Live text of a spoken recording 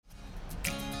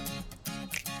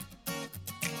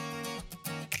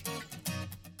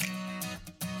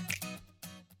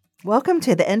Welcome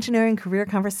to the Engineering Career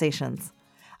Conversations.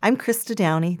 I'm Krista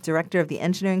Downey, Director of the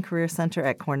Engineering Career Center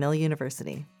at Cornell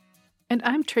University. And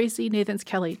I'm Tracy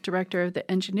Nathans-Kelly, Director of the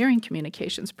Engineering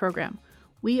Communications Program.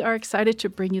 We are excited to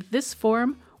bring you this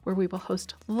forum where we will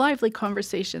host lively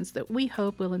conversations that we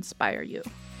hope will inspire you.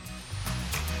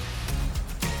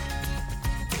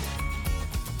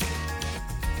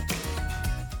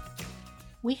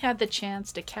 We had the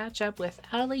chance to catch up with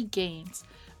Allie Gaines,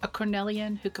 a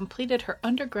Cornellian who completed her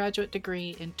undergraduate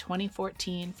degree in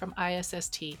 2014 from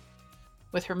ISST.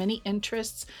 With her many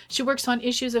interests, she works on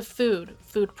issues of food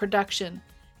production,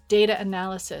 data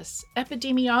analysis,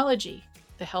 epidemiology,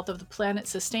 the health of the planet,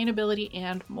 sustainability,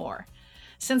 and more.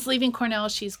 Since leaving Cornell,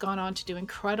 she's gone on to do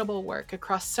incredible work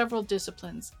across several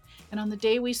disciplines, and on the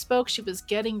day we spoke, she was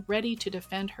getting ready to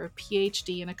defend her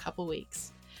PhD in a couple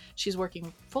weeks. She's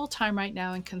working full-time right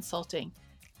now in consulting.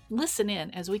 Listen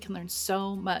in as we can learn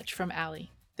so much from Allie.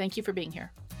 Thank you for being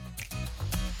here.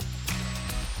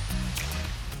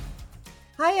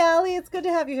 Hi, Allie. It's good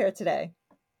to have you here today.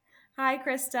 Hi,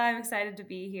 Krista. I'm excited to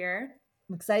be here.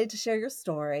 I'm excited to share your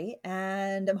story,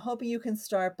 and I'm hoping you can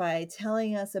start by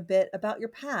telling us a bit about your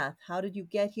path. How did you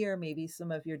get here? Maybe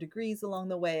some of your degrees along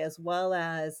the way, as well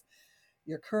as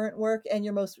your current work and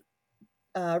your most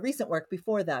recent work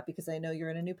before that, because I know you're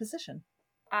in a new position.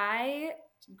 I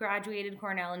graduated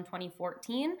Cornell in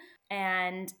 2014,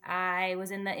 and I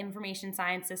was in the information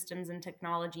science systems and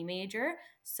technology major.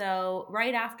 So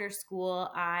right after school,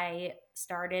 I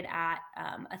started at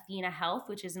Athena Health,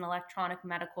 which is an electronic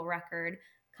medical record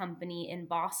company in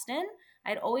Boston.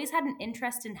 I'd always had an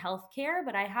interest in healthcare,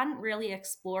 but I hadn't really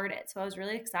explored it. So I was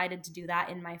really excited to do that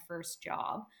in my first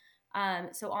job.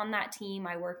 So on that team,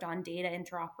 I worked on data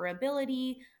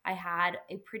interoperability. I had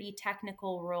a pretty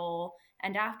technical role.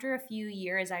 And after a few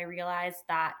years, I realized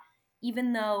that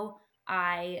even though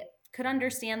I could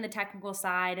understand the technical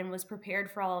side and was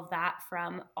prepared for all of that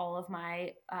from all of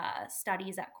my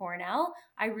studies at Cornell,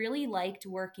 I really liked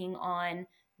working on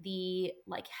the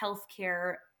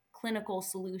healthcare clinical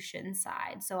solution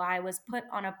side. So I was put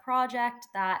on a project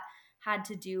that had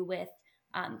to do with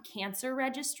cancer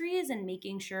registries and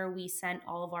making sure we sent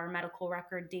all of our medical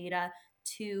record data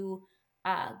to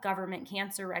government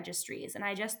cancer registries. And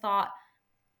I just thought,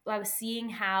 I was seeing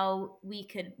how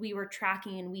we were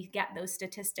tracking and we get those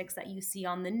statistics that you see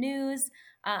on the news.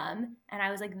 And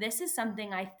I was like, this is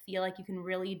something I feel like you can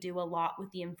really do a lot with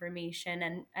the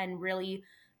information and really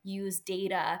use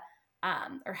data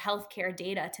or healthcare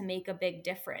data to make a big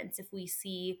difference. If we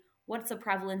see what's the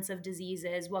prevalence of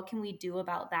diseases, what can we do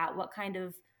about that?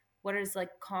 What is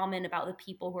common about the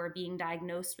people who are being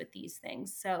diagnosed with these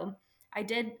things? So I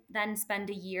did then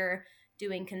spend a year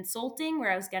doing consulting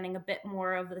where I was getting a bit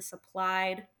more of the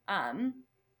applied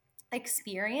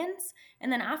experience.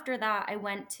 And then after that, I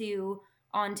went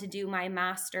on to do my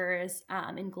master's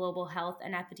in global health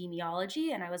and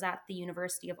epidemiology. And I was at the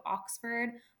University of Oxford,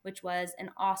 which was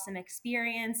an awesome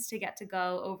experience to get to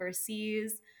go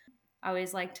overseas. I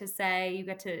always like to say you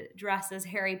get to dress as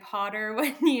Harry Potter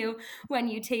when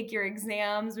you take your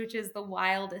exams, which is the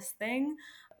wildest thing.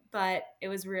 But it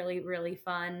was really, really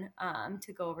fun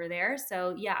to go over there.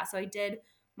 So I did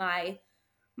my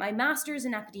master's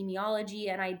in epidemiology,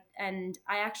 and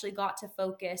I actually got to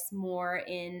focus more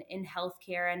in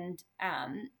healthcare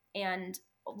and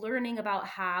learning about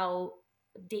how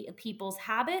people's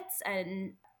habits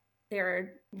and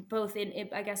their both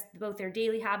their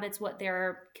daily habits, what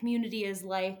their community is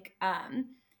like,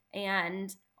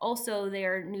 and also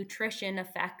their nutrition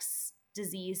affects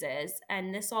diseases.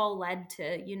 And this all led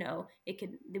to,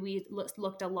 we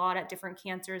looked a lot at different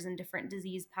cancers and different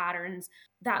disease patterns.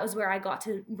 That was where I got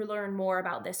to learn more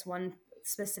about this one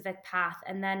specific path.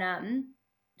 And then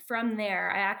from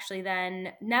there, I actually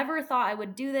then never thought I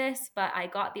would do this, but I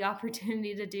got the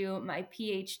opportunity to do my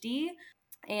PhD.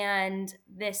 And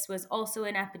this was also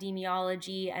in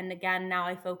epidemiology. And again, now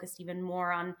I focused even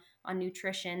more on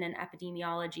nutrition and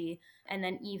epidemiology. And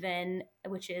then even,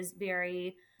 which is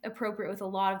very appropriate with a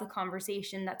lot of the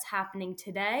conversation that's happening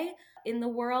today in the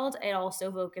world, it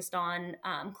also focused on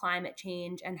climate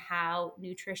change and how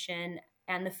nutrition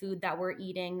and the food that we're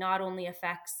eating not only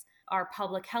affects our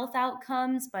public health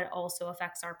outcomes, but also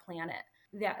affects our planet.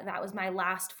 That was my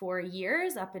last 4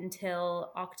 years up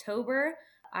until October.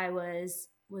 I was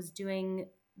doing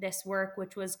this work,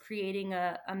 which was creating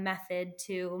a method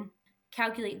to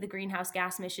calculate the greenhouse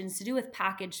gas emissions to do with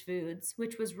packaged foods,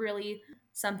 which was really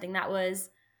something that was,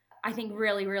 I think,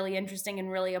 really, really interesting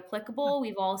and really applicable.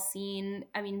 We've all seen,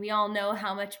 we all know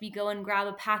how much we go and grab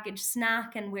a packaged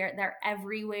snack and where they're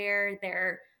everywhere.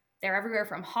 They're they're everywhere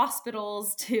from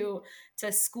hospitals to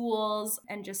schools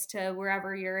and just to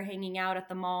wherever you're hanging out at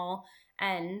the mall.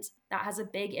 And that has a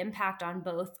big impact on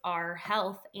both our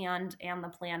health and the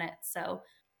planet. So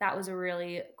that was a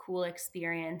really cool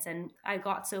experience. And I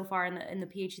got so far in the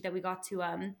PhD that we got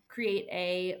to create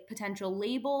a potential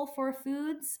label for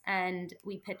foods, and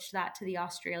we pitched that to the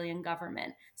Australian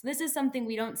government. So this is something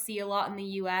we don't see a lot in the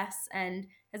US, and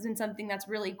has been something that's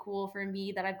really cool for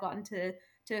me that I've gotten to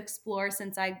explore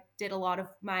since I did a lot of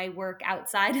my work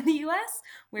outside of the US,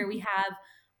 where we have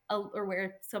or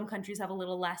where some countries have a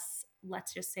little less,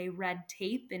 let's just say, red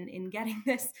tape in getting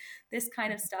this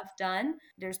kind of stuff done.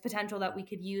 There's potential that we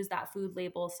could use that food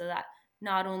label so that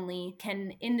not only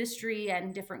can industry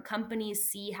and different companies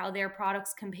see how their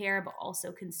products compare, but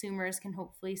also consumers can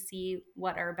hopefully see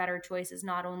what are better choices,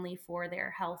 not only for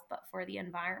their health, but for the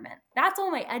environment. That's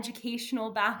all my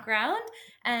educational background.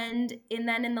 And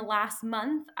then in the last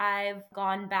month, I've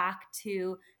gone back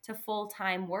to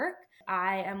full-time work.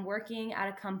 I am working at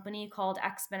a company called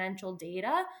Exponential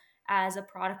Data as a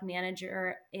product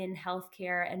manager in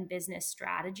healthcare and business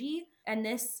strategy. And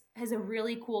this is a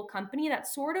really cool company that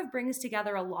sort of brings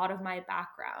together a lot of my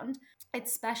background.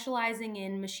 It's specializing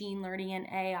in machine learning and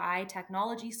AI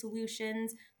technology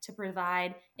solutions to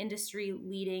provide industry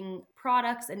leading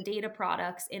products and data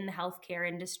products in the healthcare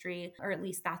industry, or at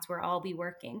least that's where I'll be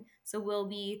working. So we'll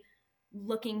be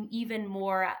looking even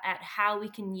more at how we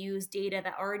can use data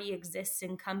that already exists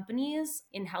in companies,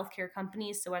 in healthcare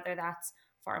companies. So whether that's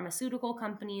pharmaceutical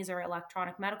companies or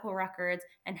electronic medical records,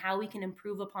 and how we can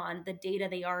improve upon the data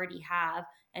they already have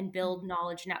and build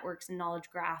knowledge networks and knowledge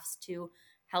graphs to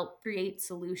help create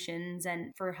solutions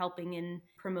and for helping in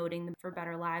promoting them for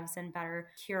better lives and better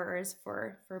cures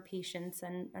for patients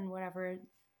and whatever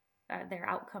their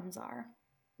outcomes are.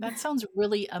 That sounds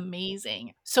really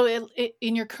amazing. So,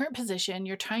 in your current position,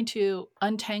 you're trying to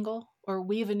untangle or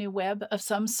weave a new web of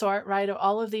some sort, right? Of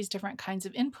all of these different kinds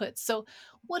of inputs. So,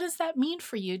 what does that mean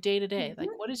for you day to day? Like,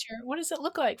 what does it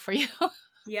look like for you?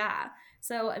 Yeah.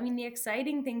 So, I mean, the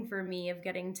exciting thing for me of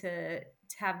getting to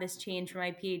have this change for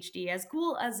my PhD, as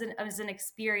cool as an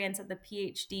experience that the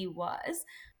PhD was,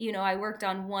 I worked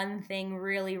on one thing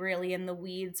really, really in the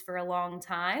weeds for a long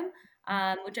time,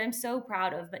 which I'm so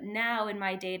proud of. But now in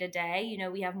my day to day,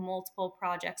 we have multiple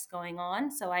projects going on.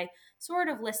 So I sort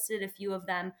of listed a few of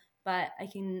them, but I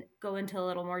can go into a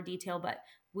little more detail. But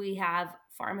we have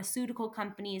pharmaceutical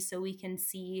companies, so we can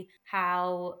see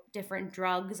how different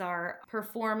drugs are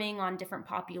performing on different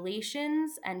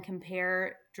populations and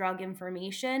compare drug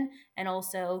information. And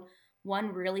also,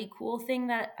 one really cool thing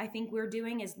that I think we're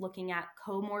doing is looking at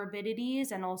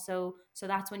comorbidities. And also, so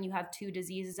that's when you have two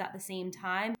diseases at the same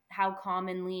time, how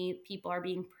commonly people are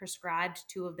being prescribed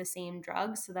two of the same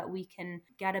drugs, so that we can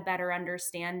get a better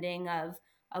understanding of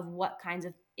what kinds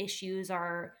of issues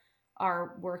are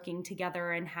working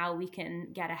together and how we can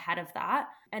get ahead of that.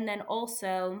 And then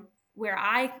also, where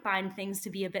I find things to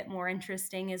be a bit more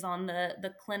interesting is on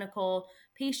the clinical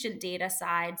patient data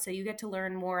side. So you get to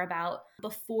learn more about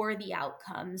before the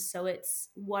outcomes. So it's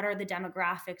what are the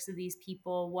demographics of these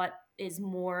people? What is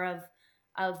more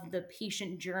of the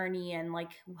patient journey, and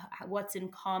like what's in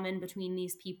common between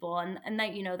these people? And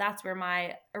that, that's where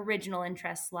my original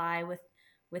interests lie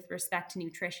with respect to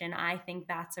nutrition. I think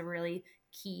that's a really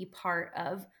key part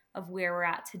of where we're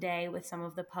at today with some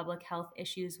of the public health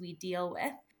issues we deal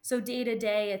with. So day to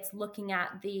day, it's looking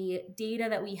at the data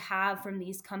that we have from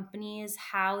these companies,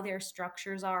 how their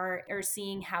structures are, or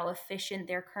seeing how efficient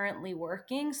they're currently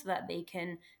working so that they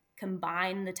can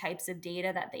combine the types of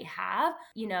data that they have.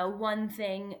 One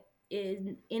thing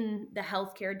in the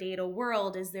healthcare data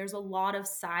world is there's a lot of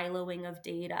siloing of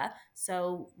data.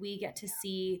 So we get to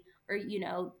see, or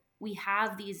we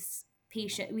have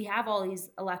we have all these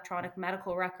electronic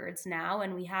medical records now,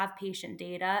 and we have patient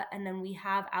data, and then we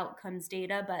have outcomes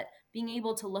data, but being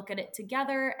able to look at it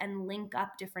together and link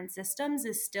up different systems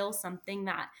is still something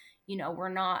that we're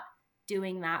not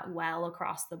doing that well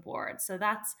across the board. So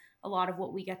that's a lot of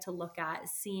what we get to look at,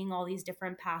 is seeing all these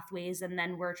different pathways, and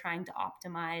then we're trying to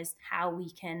optimize how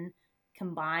we can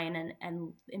combine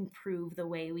and improve the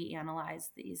way we analyze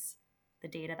the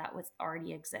data that was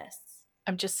already exists.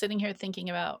 I'm just sitting here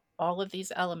thinking about all of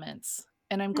these elements,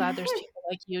 and I'm glad there's people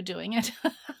like you doing it.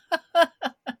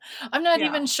 I'm not Yeah.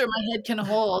 even sure my head can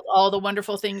hold all the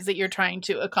wonderful things that you're trying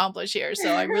to accomplish here,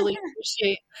 so I really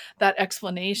appreciate that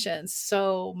explanation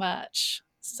so much,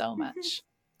 so much.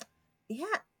 Yeah,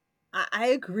 I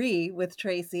agree with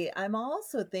Tracy. I'm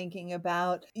also thinking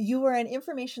about you were an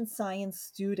information science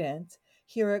student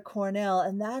here at Cornell,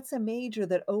 and that's a major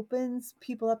that opens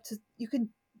people up to you can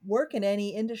work in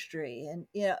any industry and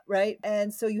yeah, right?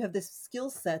 And so you have this skill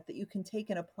set that you can take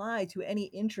and apply to any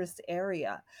interest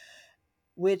area,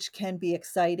 which can be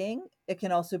exciting. It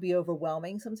can also be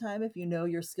overwhelming sometimes if you know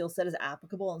your skill set is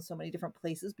applicable in so many different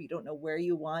places, but you don't know where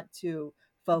you want to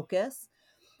focus.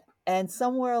 And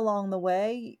somewhere along the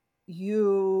way,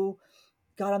 you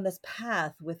got on this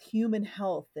path with human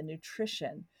health and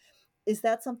nutrition. Is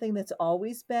that something that's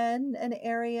always been an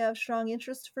area of strong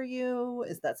interest for you?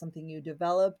 Is that something you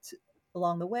developed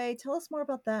along the way? Tell us more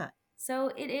about that.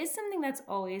 So it is something that's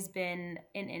always been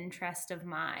an interest of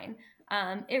mine.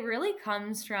 It really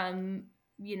comes from,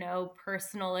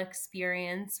 personal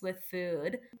experience with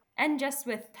food and just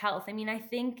with health.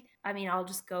 I'll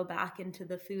just go back into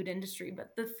the food industry,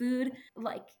 but the food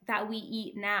like that we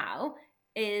eat now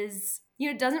is,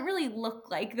 it doesn't really look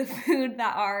like the food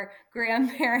that our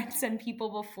grandparents and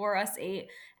people before us ate.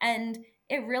 And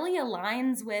it really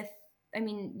aligns with,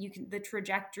 you can the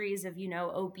trajectories of,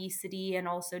 obesity and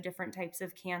also different types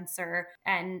of cancer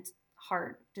and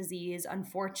heart disease,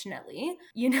 unfortunately.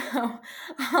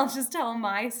 I'll just tell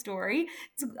my story.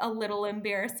 It's a little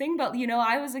embarrassing, but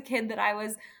I was a kid that I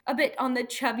was a bit on the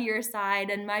chubbier side,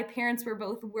 and my parents were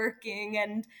both working,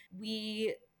 and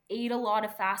we ate a lot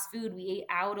of fast food. We ate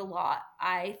out a lot.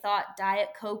 I thought Diet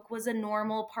Coke was a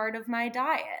normal part of my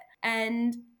diet.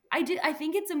 And I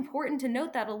think it's important to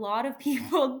note that a lot of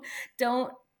people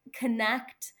don't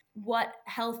connect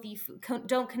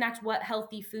don't connect what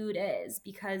healthy food is,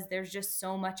 because there's just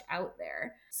so much out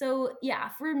there. So yeah,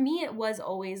 for me it was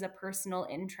always a personal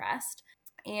interest.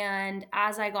 And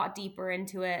as I got deeper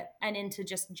into it and into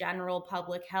just general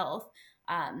public health,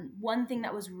 one thing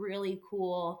that was really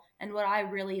cool and what I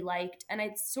really liked, and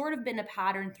it's sort of been a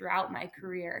pattern throughout my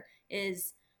career,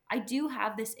 is I do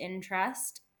have this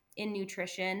interest in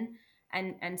nutrition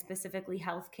and specifically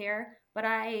healthcare. But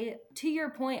to your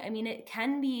point, it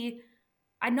can be,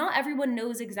 not everyone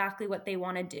knows exactly what they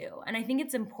want to do. And I think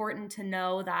it's important to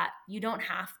know that you don't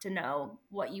have to know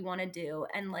what you want to do.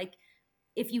 And like,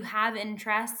 if you have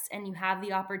interests and you have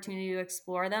the opportunity to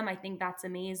explore them, I think that's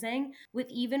amazing. With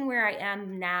even where I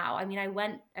am now,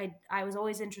 I was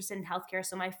always interested in healthcare.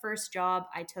 So my first job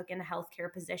I took in a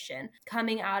healthcare position.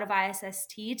 Coming out of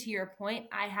ISST, to your point,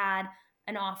 I had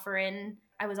an offer in.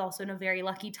 I was also in a very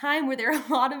lucky time where there are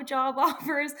a lot of job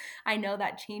offers. I know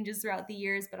that changes throughout the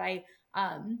years, but I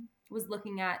was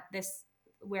looking at this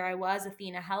where I was,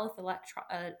 Athena Health,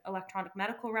 electronic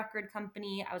medical record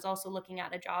company. I was also looking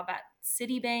at a job at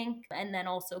Citibank, and then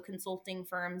also consulting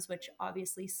firms, which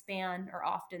obviously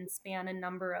often span a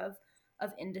number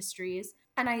of industries.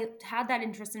 And I had that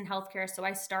interest in healthcare, so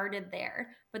I started there.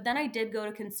 But then I did go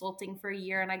to consulting for a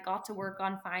year, and I got to work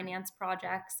on finance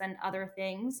projects and other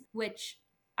things, which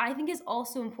I think is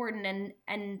also important.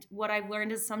 And what I've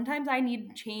learned is sometimes I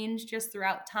need change just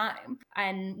throughout time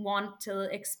and want to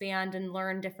expand and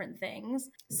learn different things.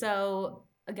 So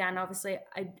again, obviously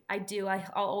I'll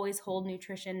always hold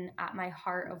nutrition at my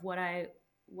heart of what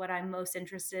I'm most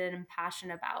interested in and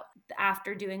passionate about.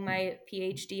 After doing my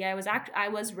PhD, I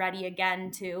was ready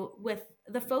again to, with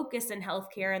the focus in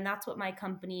healthcare, and that's what my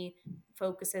company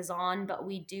focuses on, but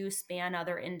we do span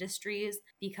other industries,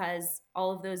 because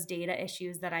all of those data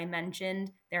issues that I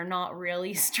mentioned, they're not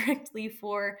really strictly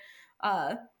for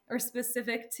or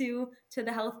specific to the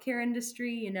healthcare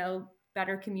industry.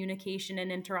 Better communication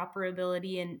and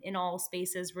interoperability in all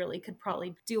spaces really could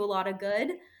probably do a lot of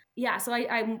good. Yeah, so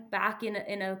I'm back in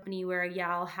a company where,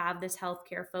 yeah, I'll have this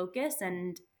healthcare focus,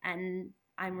 and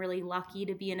I'm really lucky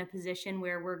to be in a position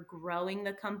where we're growing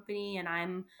the company and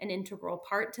I'm an integral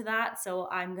part to that. So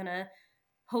I'm going to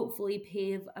hopefully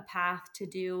pave a path to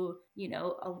do,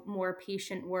 a more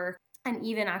patient work and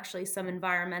even actually some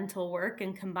environmental work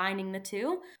and combining the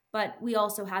two. But we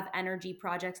also have energy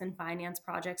projects and finance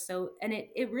projects. So, and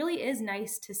it really is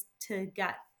nice to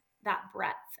get that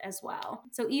breadth as well.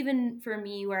 So even for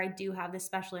me, where I do have this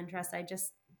special interest,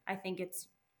 I think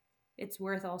it's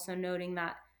worth also noting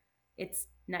that it's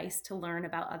nice to learn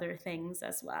about other things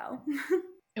as well.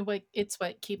 It's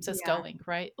what keeps us Yeah. going,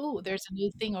 right? "Ooh, there's a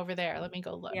new thing over there. Let me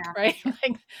go look," Yeah, for right? sure.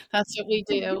 Like, that's what we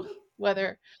do,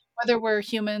 whether whether we're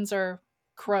humans or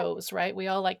crows, right? We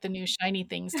all like the new shiny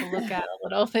things to look at a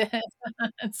little bit,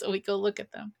 and so we go look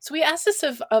at them. So we asked this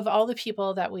of all the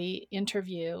people that we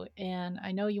interview, and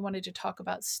I know you wanted to talk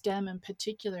about STEM in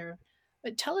particular,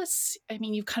 but tell us, I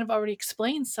mean, you've kind of already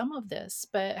explained some of this,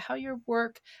 but how your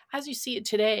work, as you see it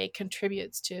today,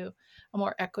 contributes to a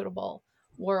more equitable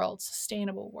world,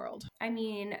 sustainable world. I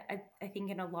think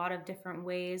in a lot of different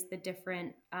ways, the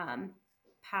different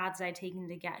paths I've taken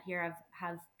to get here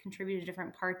have contributed to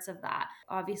different parts of that.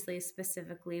 Obviously,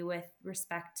 specifically with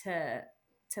respect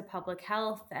to public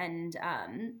health and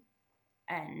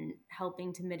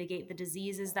helping to mitigate the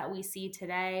diseases that we see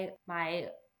today. My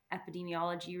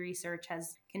epidemiology research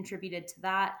has contributed to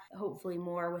that. Hopefully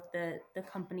more with the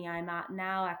company I'm at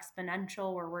now,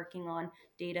 Exponential. We're working on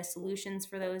data solutions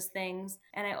for those things.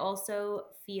 And I also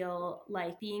feel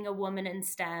like being a woman in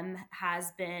STEM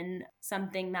has been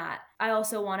something that I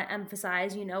also want to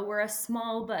emphasize. You know, we're a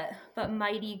small but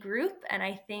mighty group. And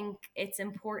I think it's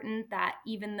important that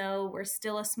even though we're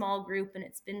still a small group and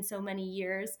it's been so many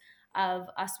years of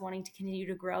us wanting to continue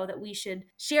to grow, that we should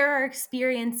share our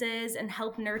experiences and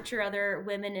help nurture other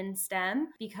women in STEM,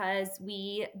 because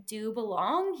we do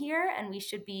belong here and we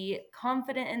should be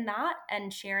confident in that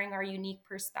and sharing our unique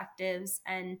perspectives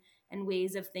and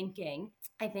ways of thinking.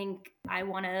 I think I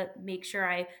want to make sure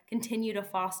I continue to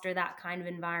foster that kind of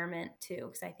environment too,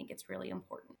 because I think it's really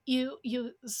important. You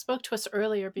spoke to us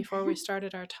earlier before we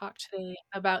started our talk today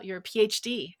about your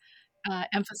PhD,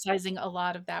 emphasizing a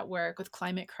lot of that work with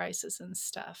climate crisis and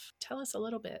stuff. Tell us a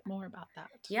little bit more about that.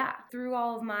 Yeah, through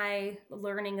all of my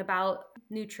learning about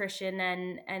nutrition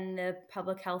and the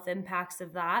public health impacts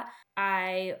of that,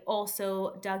 I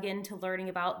also dug into learning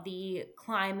about the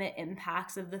climate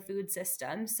impacts of the food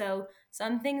system. So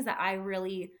some things that I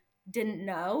really didn't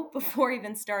know before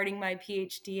even starting my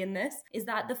PhD in this is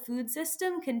that the food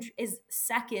system is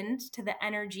second to the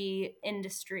energy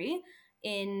industry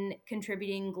in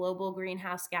contributing global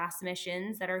greenhouse gas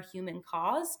emissions that are human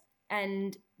caused.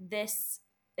 And this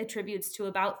attributes to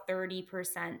about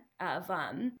 30% of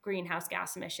greenhouse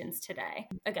gas emissions today,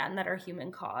 again, that are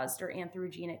human caused or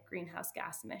anthropogenic greenhouse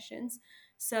gas emissions.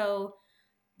 So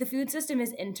the food system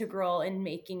is integral in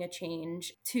making a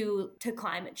change to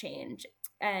climate change.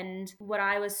 And what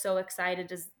I was so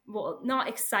excited is, well, not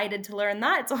excited to learn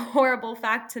that, it's a horrible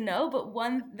fact to know, but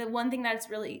the one thing that's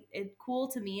really cool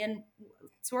to me and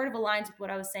sort of aligns with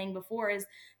what I was saying before is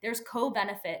there's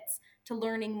co-benefits to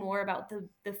learning more about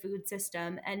the food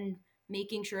system and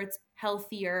making sure it's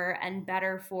healthier and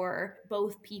better for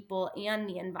both people and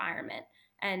the environment.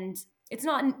 And it's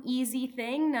not an easy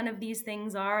thing. None of these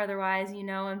things are. Otherwise, you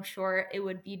know, I'm sure it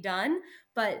would be done.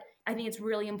 But I think it's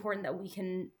really important that we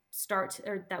can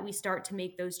that we start to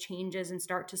make those changes and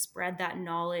start to spread that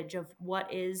knowledge of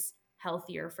what is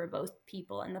healthier for both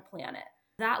people and the planet.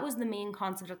 That was the main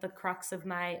concept at the crux of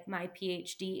my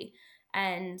PhD.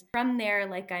 And from there,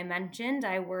 like I mentioned,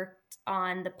 I worked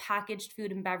on the packaged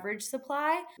food and beverage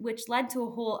supply, which led to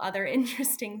a whole other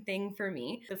interesting thing for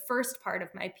me. The first part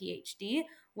of my PhD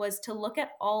was to look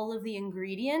at all of the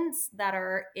ingredients that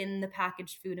are in the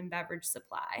packaged food and beverage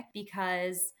supply,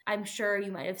 because I'm sure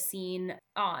you might have seen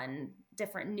on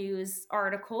different news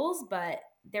articles, but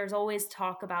there's always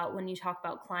talk about, when you talk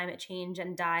about climate change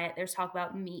and diet, there's talk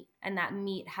about meat, and that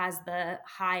meat has the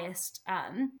highest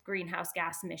greenhouse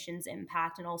gas emissions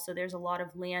impact. And also there's a lot of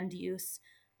land use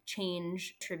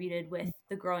change attributed with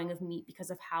the growing of meat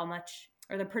because of how much,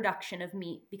 or the production of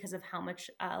meat because of how much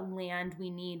land we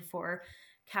need for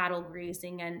cattle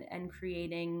grazing and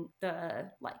creating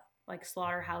the like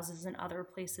slaughterhouses and other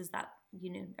places that, you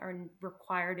know, are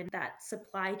required in that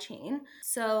supply chain.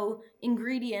 So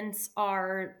ingredients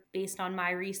are, based on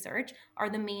my research, are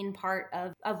the main part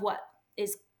of what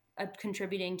is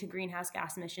contributing to greenhouse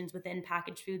gas emissions within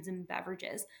packaged foods and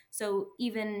beverages. So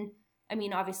even, I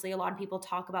mean, obviously a lot of people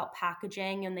talk about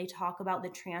packaging and they talk about the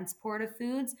transport of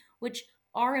foods, which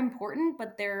are important,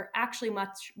 but they're actually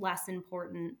much less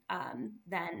important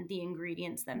than the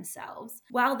ingredients themselves.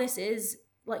 While this is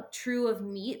like true of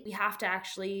meat, we have to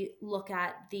actually look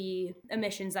at the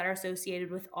emissions that are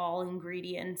associated with all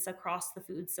ingredients across the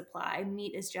food supply.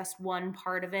 Meat is just one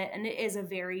part of it, and it is a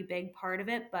very big part of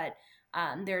it, but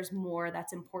there's more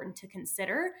that's important to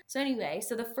consider. So anyway,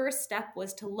 so the first step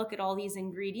was to look at all these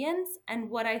ingredients, and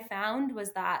what I found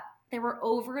was that there were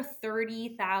over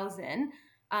 30,000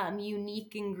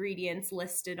 unique ingredients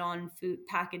listed on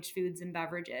packaged foods and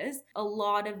beverages. A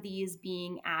lot of these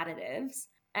being additives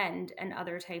and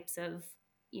other types of,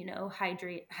 you know,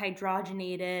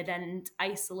 hydrogenated and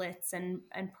isolates and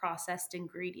processed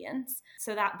ingredients.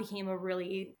 So that became a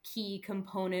really key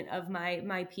component of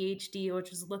my PhD, which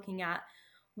was looking at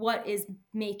what is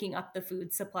making up the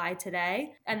food supply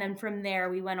today. And then from there,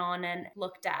 we went on and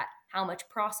looked at how much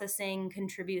processing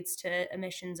contributes to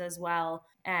emissions as well,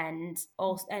 and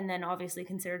also, and then obviously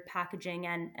considered packaging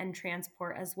and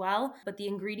transport as well. But the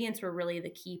ingredients were really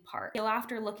the key part. So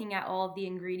after looking at all of the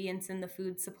ingredients in the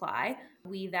food supply,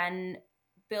 we then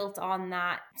built on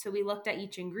that. So we looked at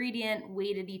each ingredient,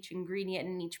 weighted each ingredient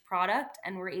in each product,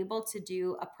 and were able to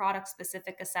do a product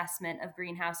specific assessment of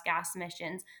greenhouse gas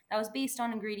emissions that was based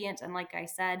on ingredients and, like I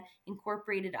said,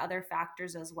 incorporated other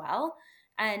factors as well.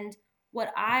 And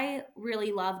what I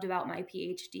really loved about my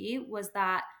PhD was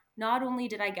that not only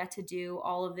did I get to do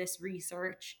all of this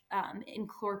research,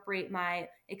 incorporate my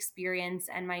experience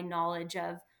and my knowledge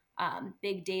of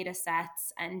big data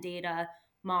sets and data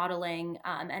modeling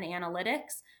and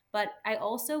analytics, but I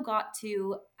also got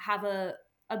to have a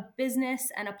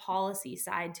business and a policy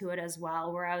side to it as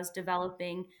well, where I was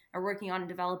developing or working on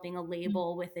developing a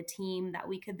label with a team that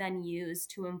we could then use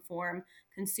to inform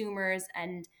consumers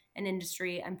and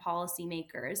industry and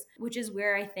policymakers, which is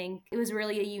where I think it was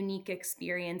really a unique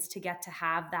experience to get to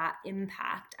have that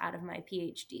impact out of my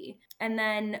PhD. And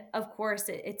then, of course,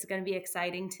 it's going to be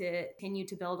exciting to continue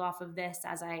to build off of this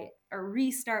as I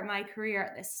restart my career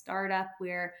at this startup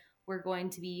where we're going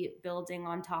to be building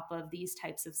on top of these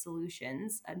types of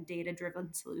solutions and data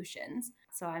driven solutions.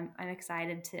 So I'm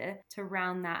excited to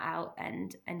round that out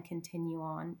and continue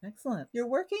on. Excellent. You're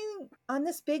working on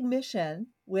this big mission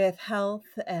with health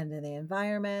and the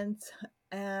environment.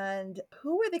 And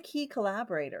who are the key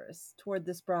collaborators toward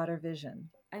this broader vision?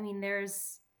 I mean,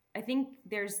 I think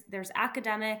there's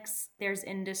academics, there's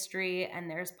industry, and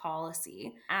there's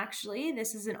policy. Actually,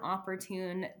 this is an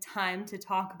opportune time to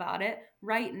talk about it.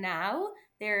 Right now,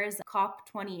 there's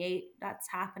COP28 that's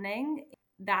happening.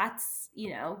 That's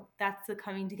the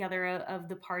coming together of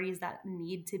the parties that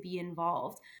need to be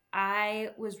involved.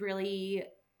 I was really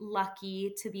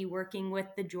lucky to be working with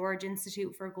the George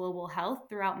Institute for Global Health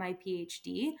throughout my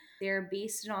PhD. They're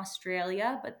based in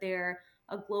Australia, but they're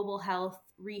a global health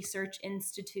research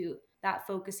institute that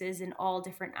focuses in all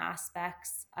different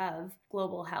aspects of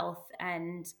global health.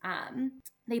 And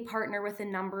they partner with a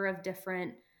number of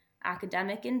different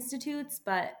academic institutes,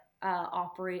 but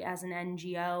operate as an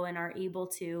NGO and are able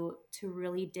to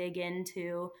really dig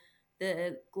into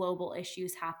the global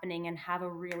issues happening and have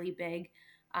a really big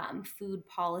food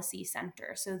policy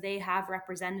center. So they have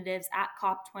representatives at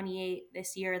COP28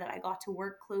 this year that I got to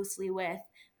work closely with,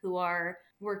 who are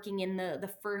working in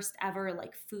the first ever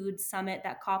like food summit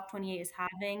that COP28 is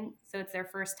having. So it's their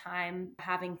first time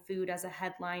having food as a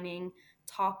headlining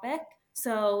topic.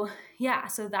 So yeah,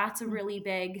 so that's a really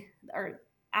big, or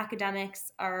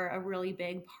academics are a really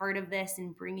big part of this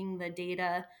in bringing the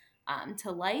data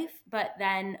to life. But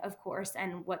then, of course,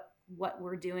 and what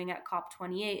we're doing at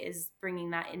COP28 is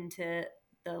bringing that into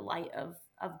the light of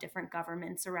different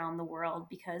governments around the world,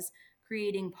 because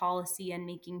creating policy and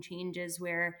making changes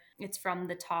where it's from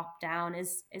the top down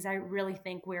is I really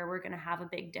think where we're going to have a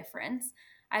big difference.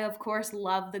 I of course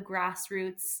love the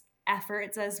grassroots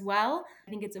efforts as well. I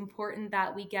think it's important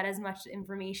that we get as much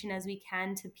information as we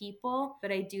can to people,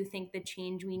 but I do think the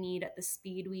change we need at the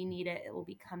speed we need it will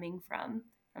be coming from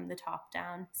the top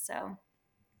down. So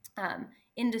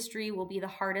industry will be the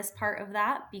hardest part of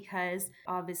that, because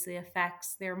obviously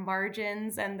affects their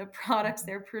margins and the products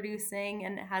they're producing,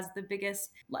 and it has the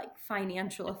biggest like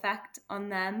financial effect on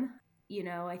them.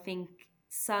 I think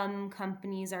some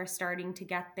companies are starting to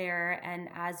get there, and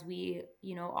as we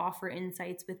offer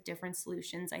insights with different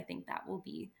solutions, I think that will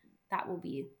be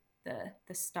the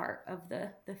start of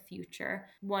the future.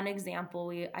 One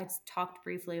example, I talked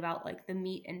briefly about like the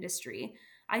meat industry.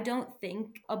 I don't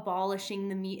think abolishing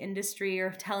the meat industry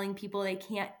or telling people they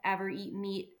can't ever eat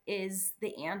meat is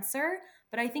the answer,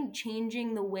 but I think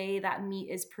changing the way that meat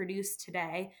is produced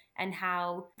today and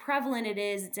how prevalent it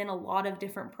is, it's in a lot of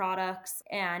different products,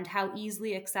 and how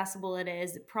easily accessible it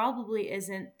is, it probably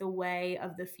isn't the way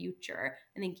of the future.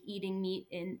 I think eating meat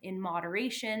in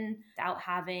moderation, without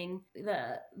having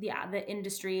the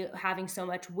industry having so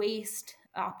much waste,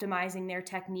 optimizing their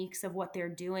techniques of what they're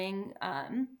doing,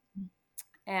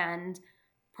 and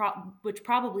which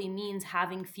probably means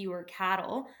having fewer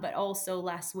cattle, but also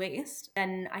less waste,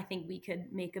 then I think we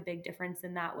could make a big difference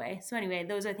in that way. So anyway,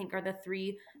 those I think are the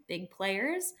three big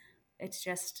players. It's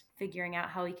just figuring out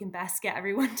how we can best get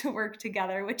everyone to work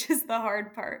together, which is the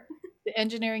hard part. The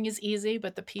engineering is easy,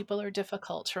 but the people are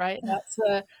difficult, right?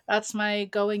 That's my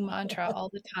going mantra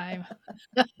all the time.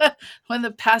 When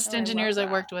the past Oh, I love engineers I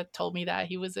that. worked with told me that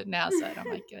he was at NASA, and I'm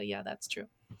like, yeah, that's true.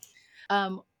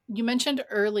 You mentioned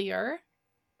earlier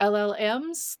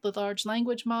LLMs, the large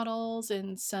language models,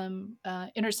 and some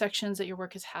intersections that your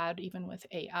work has had even with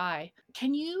AI.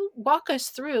 Can you walk us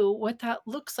through what that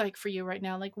looks like for you right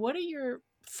now? Like, what are your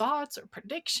thoughts or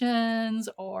predictions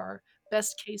or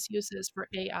best case uses for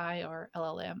AI or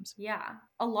LLMs? Yeah.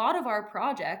 A lot of our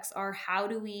projects are, how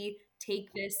do we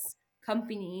take this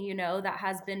company, that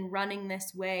has been running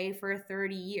this way for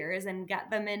 30 years, and get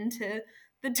them into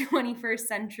the 21st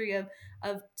century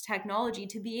of technology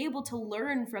to be able to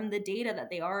learn from the data that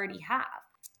they already have.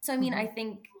 So I mean, I Mhm.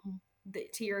 think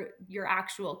to your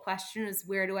actual question is,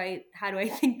 how do I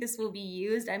think this will be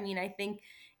used? I mean, I think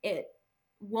it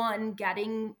one,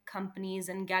 getting companies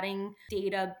and getting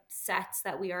data sets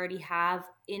that we already have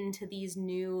into these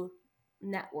new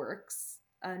networks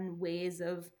and ways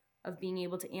of being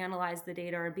able to analyze the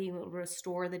data or being able to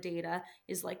restore the data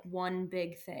is like one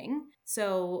big thing.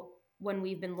 So when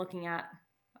we've been looking at,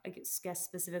 I guess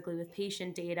specifically with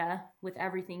patient data, with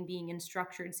everything being in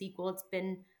structured SQL, it's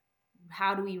been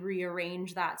how do we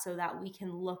rearrange that so that we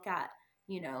can look at,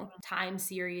 time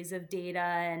series of data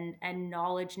and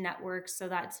knowledge networks, so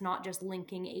that it's not just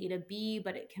linking A to B,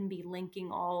 but it can be linking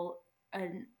all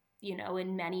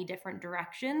in many different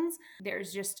directions.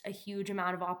 There's just a huge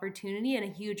amount of opportunity and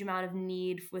a huge amount of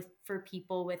need for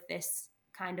people with this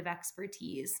kind of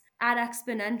expertise. At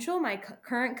Exponential, my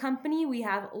current company, we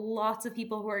have lots of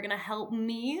people who are going to help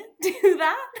me do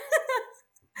that.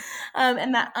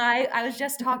 And that I was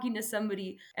just talking to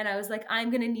somebody and I was like, I'm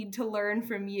going to need to learn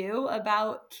from you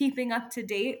about keeping up to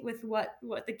date with what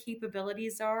the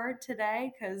capabilities are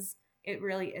today, because it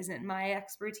really isn't my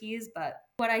expertise. But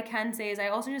what I can say is I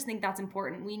also just think that's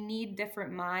important. We need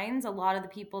different minds. A lot of the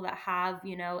people that have,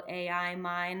 AI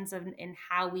minds in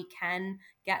how we can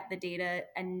get the data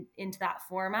and into that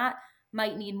format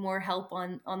might need more help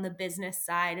on the business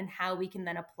side and how we can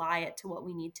then apply it to what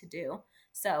we need to do.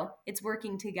 So it's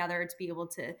working together to be able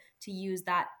to use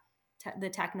that the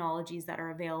technologies that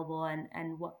are available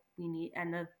and what we need,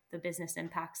 and the business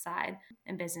impact side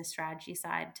and business strategy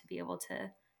side to be able to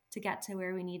get to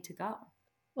where we need to go.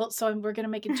 Well, so we're going to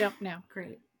make a jump now.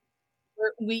 Great.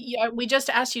 We just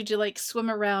asked you to like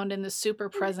swim around in the super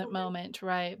present moment,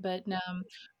 right? But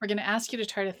we're going to ask you to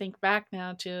try to think back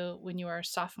now to when you were a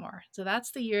sophomore. So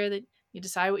that's the year that you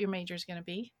decide what your major is going to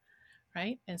be,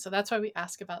 right? And so that's why we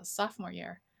ask about sophomore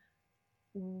year.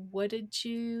 What did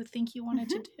you think you wanted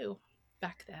to do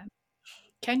back then?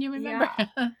 Can you remember?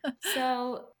 Yeah.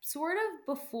 So, sort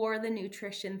of before the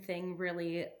nutrition thing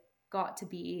really got to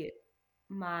be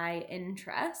my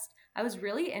interest, I was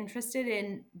really interested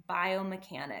in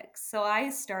biomechanics. So, I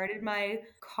started my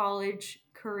college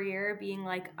career being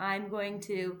like, I'm going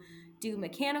to do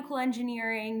mechanical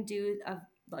engineering, do a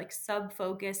like sub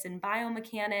focus in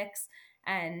biomechanics.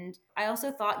 And I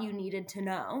also thought you needed to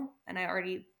know, and I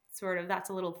already sort of, that's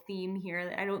a little theme here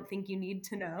that I don't think you need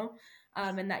to know,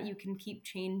 and that you can keep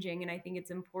changing. And I think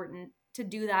it's important to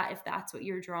do that if that's what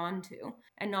you're drawn to,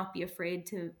 and not be afraid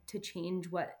to change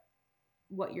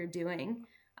what you're doing,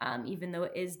 even though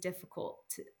it is difficult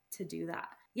to do that.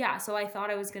 Yeah, so I thought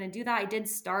I was going to do that. I did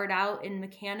start out in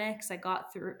mechanics. I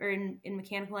got through, or in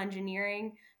mechanical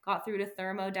engineering, got through to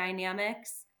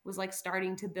thermodynamics, was like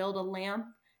starting to build a lamp.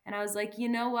 And I was like, you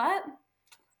know what?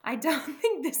 I don't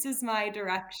think this is my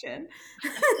direction.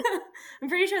 I'm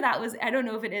pretty sure that was, I don't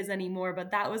know if it is anymore, but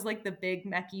that was like the big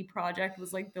mechie project,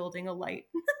 was like building a light.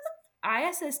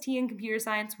 ISST in computer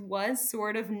science was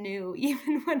sort of new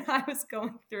even when I was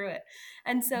going through it.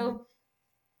 And so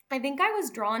I think I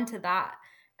was drawn to that.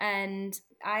 And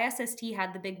ISST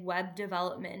had the big web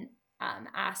development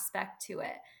aspect to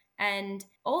it. And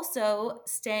also,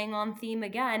 staying on theme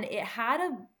again, it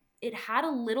had a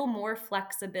little more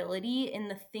flexibility in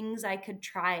the things I could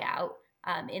try out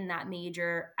in that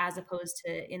major, as opposed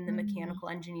to in the mechanical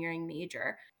engineering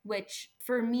major, which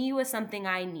for me was something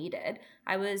I needed.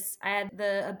 I had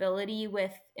the ability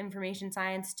with information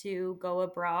science to go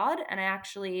abroad, and I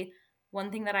actually,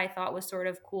 one thing that I thought was sort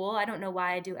of cool, I don't know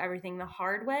why I do everything the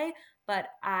hard way, but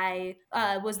I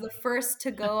was the first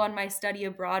to go on my study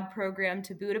abroad program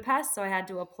to Budapest. So I had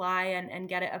to apply and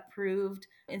get it approved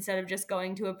instead of just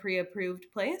going to a pre-approved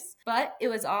place. But it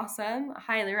was awesome. I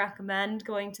highly recommend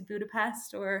going to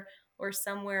Budapest or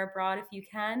somewhere abroad if you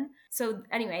can. So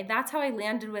anyway, that's how I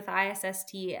landed with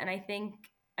ISST. And I think,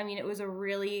 I mean, it was a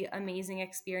really amazing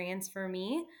experience for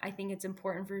me. I think it's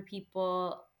important for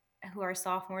people who are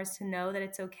sophomores to know that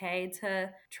it's okay to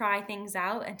try things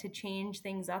out and to change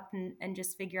things up and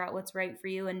just figure out what's right for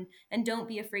you, and don't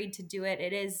be afraid to do it.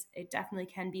 It definitely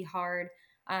can be hard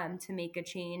to make a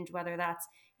change, whether that's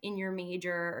in your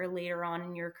major or later on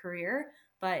in your career,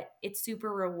 but it's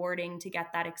super rewarding to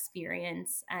get that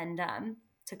experience and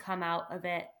to come out of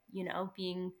it,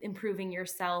 being, improving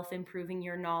yourself, improving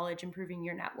your knowledge, improving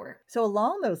your network. So,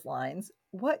 along those lines,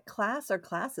 what class or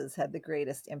classes had the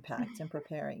greatest impact in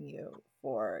preparing you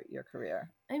for your career?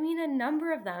 I mean, a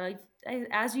number of them.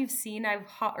 As you've seen,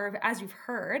 or as you've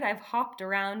heard, I've hopped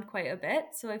around quite a bit.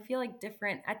 So I feel like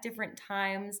at different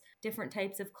times, different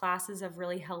types of classes have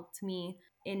really helped me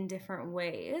in different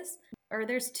ways. Or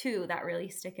there's two that really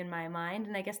stick in my mind,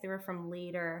 and I guess they were from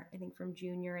later, I think from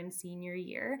junior and senior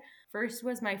year. First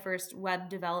was my first web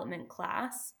development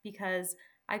class, because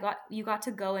you got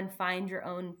to go and find your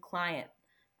own client.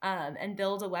 and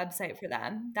build a website for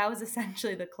them. That was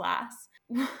essentially the class.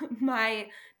 My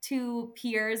two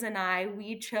peers and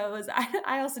we chose,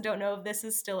 I also don't know if this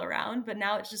is still around, but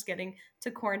now it's just getting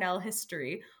to Cornell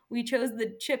history. We chose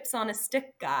the chips on a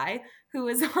stick guy who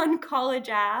was on College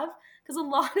Ave because a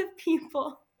lot of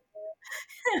people,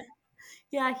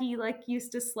 yeah, he like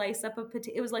used to slice up a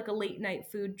potato. It was like a late night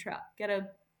food truck. Get a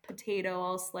potato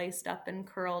all sliced up and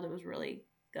curled. It was really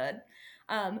good.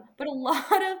 But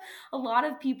a lot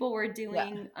of people were Yeah.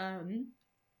 doing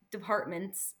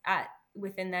departments at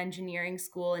within the engineering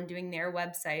school and doing their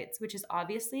websites, which is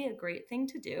obviously a great thing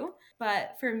to do.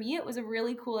 But for me, it was a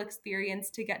really cool experience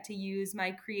to get to use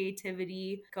my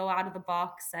creativity, go out of the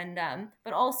box, and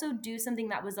but also do something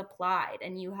that was applied.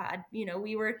 And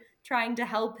we were trying to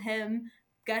help him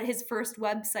get his first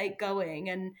website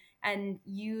going and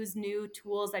use new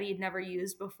tools that he'd never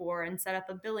used before and set up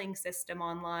a billing system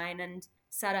online and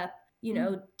set up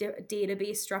Mm.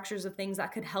 database structures of things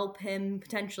that could help him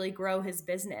potentially grow his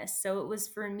business. So it was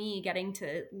for me getting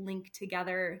to link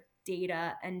together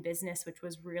data and business, which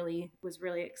was really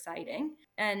exciting.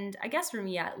 And I guess for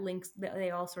me, yeah, links they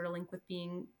all sort of link with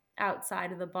being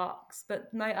outside of the box.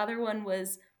 But my other one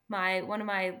was my one of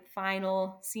my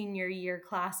final senior year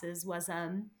classes was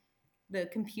the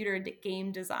computer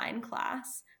game design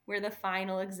class, where the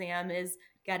final exam is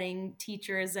getting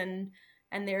teachers and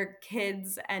their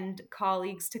kids and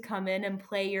colleagues to come in and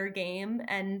play your game,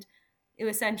 and it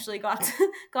essentially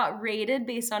got rated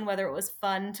based on whether it was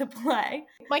fun to play.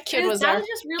 My But kid was that there. was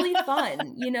just really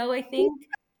fun.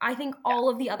 I think all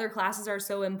of the other classes are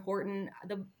so important.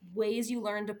 The ways you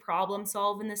learn to problem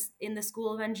solve in the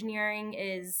School of Engineering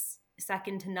is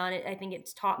second to none. I think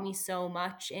it's taught me so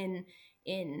much in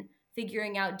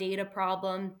figuring out data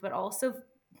problems, but also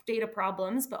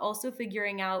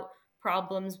figuring out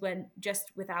problems when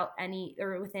just without any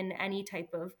or within any type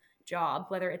of job,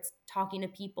 whether it's talking to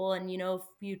people and if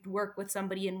you work with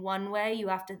somebody in one way, you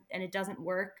have to, and it doesn't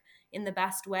work in the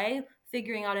best way,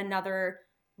 figuring out another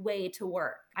way to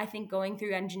work. I think going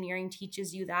through engineering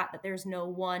teaches you that there's no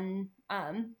one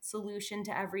solution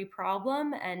to every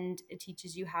problem, and it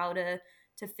teaches you how to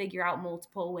figure out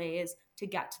multiple ways to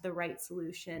get to the right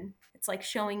solution. It's like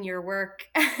showing your work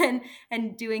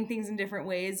and doing things in different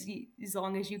ways. As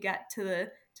long as you get to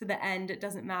the end, it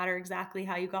doesn't matter exactly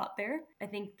how you got there. I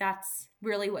think that's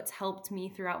really what's helped me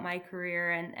throughout my career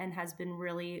and has been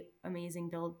really amazing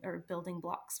building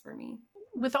blocks for me.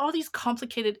 With all these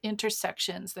complicated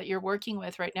intersections that you're working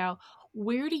with right now,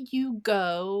 where do you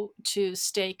go to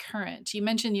stay current? You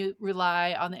mentioned you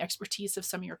rely on the expertise of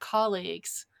some of your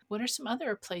colleagues. What are some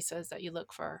other places that you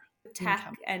look for income?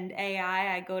 Tech and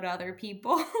AI, I go to other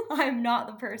people. I'm not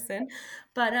the person.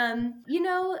 But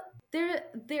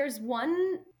there's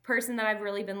one person that I've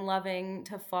really been loving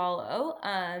to follow.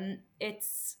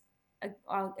 It's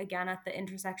again at the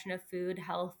intersection of food,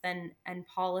 health, and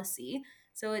policy.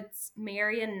 So it's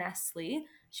Marion Nestle.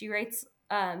 She's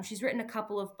written a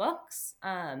couple of books.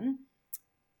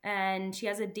 And she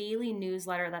has a daily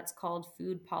newsletter that's called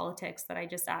Food Politics that I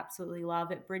just absolutely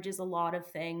love. It bridges a lot of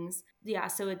things. Yeah,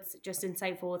 so it's just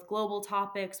insightful with global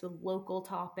topics, with local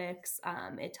topics.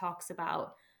 It talks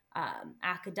about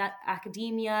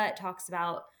academia, it talks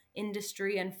about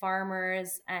industry and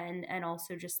farmers, and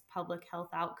also just public health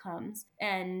outcomes.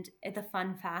 And the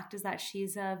fun fact is that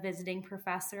she's a visiting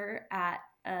professor at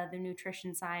the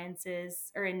nutrition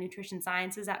sciences or in nutrition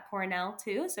sciences at Cornell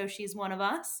too. So she's one of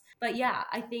us. But yeah,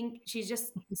 I think she's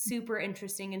just super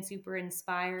interesting and super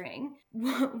inspiring.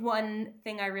 One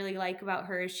thing I really like about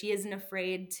her is she isn't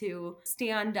afraid to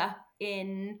stand up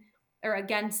in or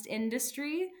against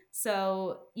industry.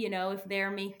 So, if they're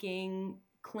making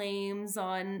claims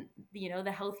on,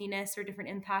 the healthiness or different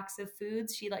impacts of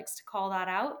foods, she likes to call that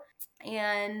out.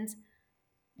 And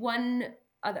one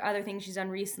other thing she's done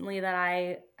recently that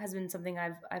I has been something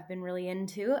I've been really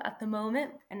into at the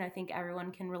moment, and I think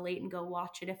everyone can relate and go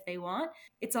watch it if they want.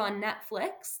 It's on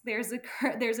Netflix. There's a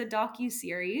docu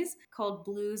series called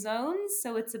Blue Zones.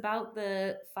 So it's about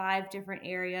the 5 different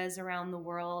areas around the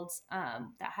world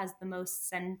that has the most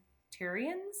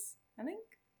centurions. I think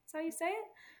that's how you say it.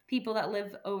 People that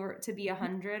live over to be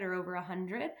 100 or over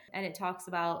 100, and it talks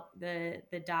about the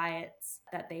diets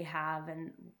that they have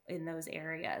and in those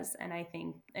areas. And I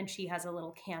think, and she has a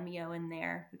little cameo in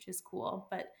there, which is cool.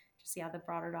 But just, yeah, the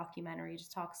broader documentary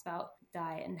just talks about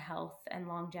diet and health and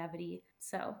longevity.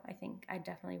 So I think I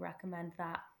definitely recommend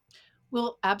that.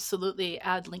 We'll absolutely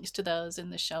add links to those in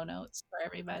the show notes for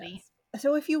everybody. Yes.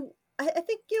 So if you I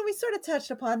think, we sort of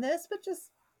touched upon this, but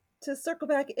just to circle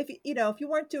back, if you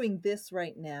weren't doing this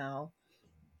right now,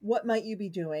 what might you be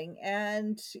doing?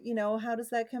 And, how does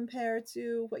that compare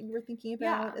to what you were thinking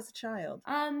about Yeah. as a child?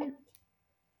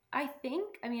 I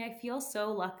feel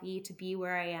so lucky to be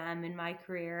where I am in my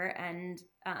career, and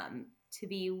to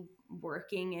be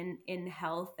working in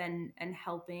health and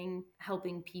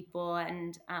helping people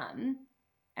and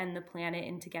the planet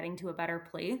into getting to a better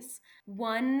place.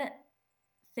 One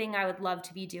thing I would love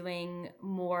to be doing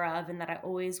more of, and that I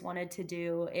always wanted to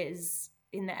do, is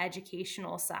in the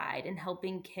educational side and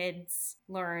helping kids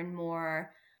learn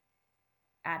more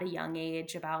at a young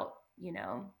age about,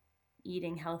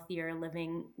 eating healthier,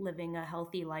 living a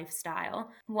healthy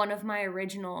lifestyle. One of my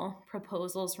original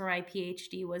proposals for my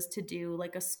PhD was to do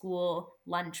like a school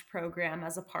lunch program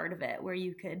as a part of it, where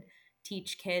you could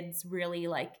teach kids really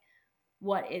like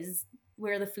what is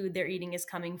where the food they're eating is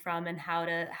coming from, and how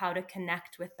to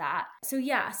connect with that. So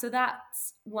yeah, so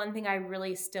that's one thing I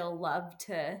really still love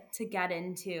to get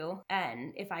into,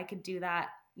 and if I could do that,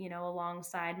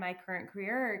 alongside my current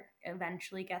career, or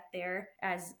eventually get there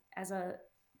as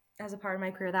a part of my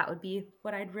career, that would be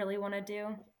what I'd really want to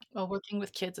do. Well, working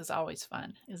with kids is always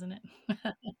fun, isn't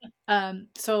it?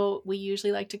 So we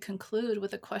usually like to conclude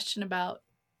with a question about,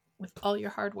 with all your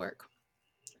hard work,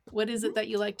 what is it Mhm. that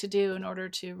you like to do in order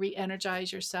to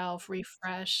re-energize yourself,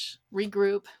 refresh,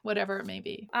 regroup, whatever it may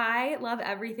be? I love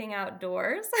everything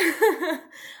outdoors.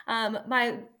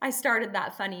 I started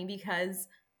that funny because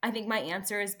I think my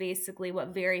answer is basically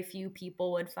what very few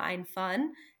people would find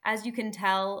fun. As you can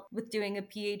tell, with doing a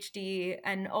PhD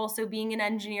and also being an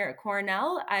engineer at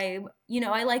Cornell, I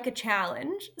like a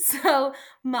challenge. So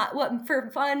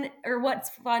what's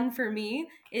fun for me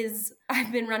is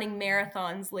I've been running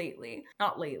marathons lately.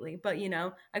 Not lately, but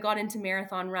I got into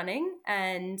marathon running,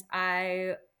 and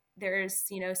there's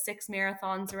 6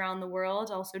 marathons around the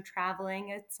world. Also traveling,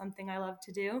 it's something I love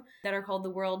to do, that are called the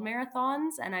world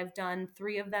marathons, and I've done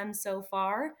 3 of them so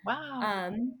far.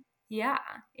 Wow. Yeah,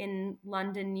 in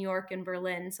London, New York, and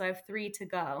Berlin. So I have 3 to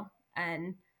go,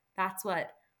 and that's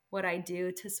what I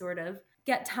do to sort of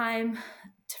get time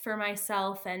for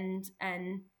myself and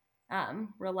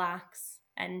relax.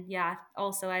 And yeah,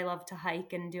 also I love to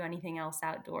hike and do anything else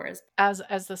outdoors. As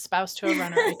the spouse to a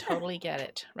runner, I totally get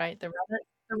it, right?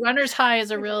 The runner's high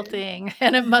is a For real sure. thing,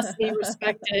 and it must be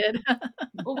respected.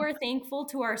 Well, we're thankful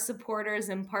to our supporters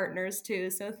and partners too,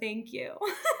 so thank you.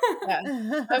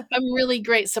 Yeah. I'm really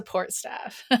great support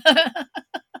staff.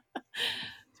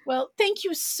 Well, thank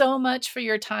you so much for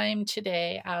your time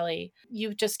today, Allie.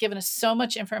 You've just given us so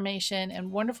much information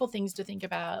and wonderful things to think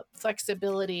about,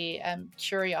 flexibility and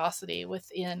curiosity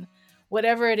within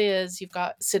whatever it is you've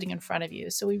got sitting in front of you.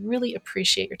 So we really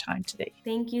appreciate your time today.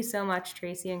 Thank you so much,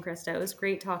 Tracy and Krista. It was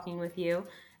great talking with you,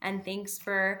 and thanks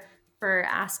for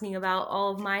asking about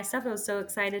all of my stuff. I was so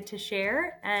excited to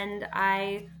share, and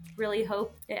I really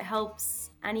hope it helps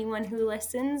anyone who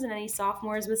listens and any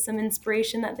sophomores with some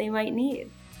inspiration that they might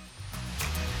need.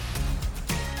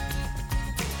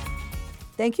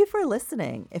 Thank you for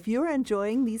listening. If you are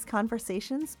enjoying these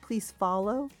conversations, please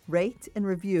follow, rate, and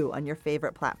review on your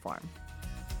favorite platform.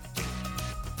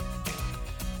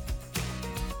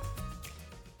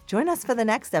 Join us for the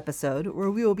next episode, where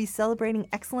we will be celebrating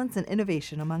excellence and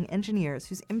innovation among engineers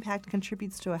whose impact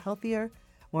contributes to a healthier,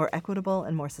 more equitable,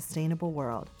 and more sustainable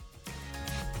world.